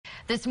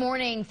This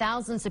morning,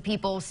 thousands of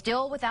people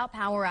still without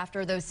power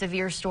after those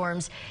severe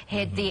storms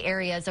hit the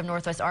areas of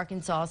northwest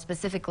Arkansas.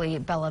 Specifically,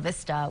 Bella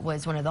Vista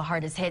was one of the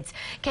hardest hits.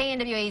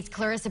 KNWA's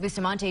Clarissa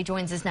Bustamante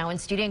joins us now in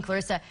studio. And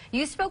Clarissa,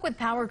 you spoke with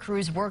power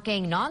crews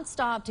working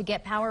nonstop to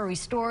get power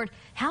restored.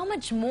 How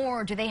much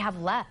more do they have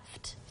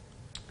left?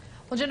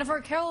 Well,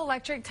 Jennifer, Carroll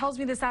Electric tells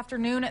me this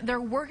afternoon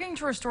they're working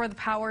to restore the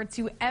power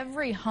to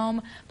every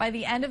home by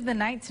the end of the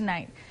night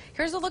tonight.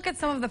 Here's a look at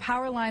some of the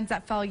power lines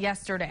that fell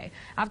yesterday.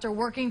 After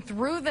working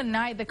through the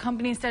night, the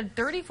company said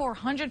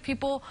 3,400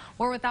 people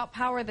were without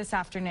power this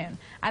afternoon.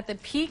 At the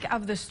peak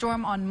of the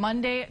storm on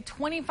Monday,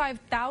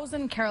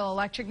 25,000 Carroll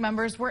Electric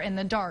members were in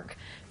the dark.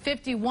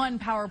 51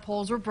 power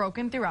poles were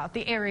broken throughout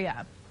the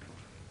area.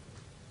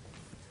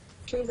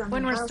 Trees on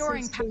the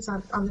houses, trees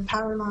on the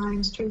power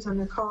lines, trees on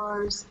the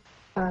cars.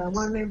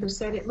 One member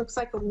said it looks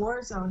like a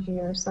war zone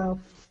here, so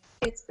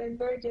it's been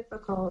very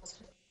difficult.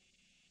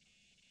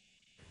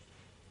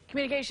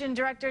 Communication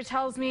director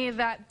tells me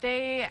that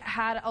they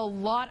had a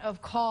lot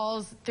of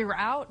calls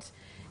throughout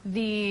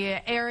the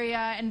area,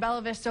 and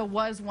Bella Vista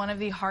was one of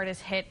the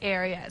hardest hit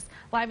areas.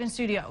 Live in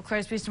studio,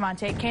 Clarissa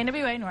Bustamante,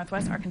 KNWA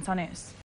Northwest Arkansas News.